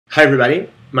Hi everybody,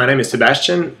 my name is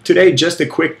Sebastian. Today just a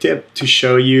quick tip to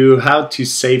show you how to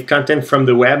save content from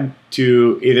the web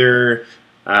to either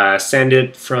send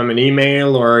it from an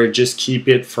email or just keep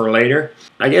it for later.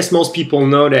 I guess most people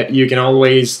know that you can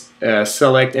always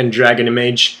select and drag an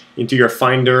image into your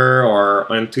Finder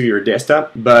or onto your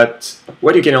desktop, but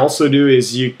what you can also do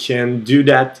is you can do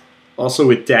that also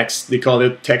with text. They call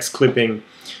it text clipping.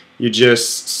 You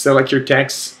just select your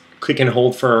text, click and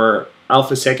hold for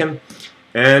half a second,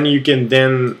 and you can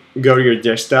then go to your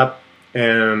desktop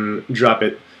and drop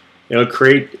it. It'll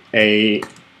create a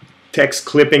text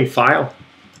clipping file.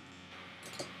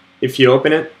 If you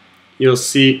open it, you'll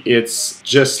see it's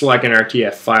just like an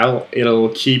RTF file. It'll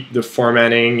keep the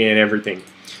formatting and everything.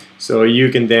 So you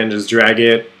can then just drag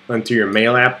it onto your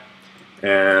mail app,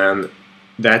 and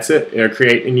that's it. It'll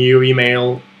create a new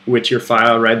email with your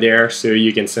file right there, so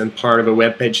you can send part of a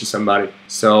web page to somebody.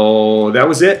 So that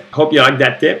was it. Hope you liked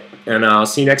that tip, and I'll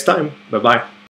see you next time. Bye bye.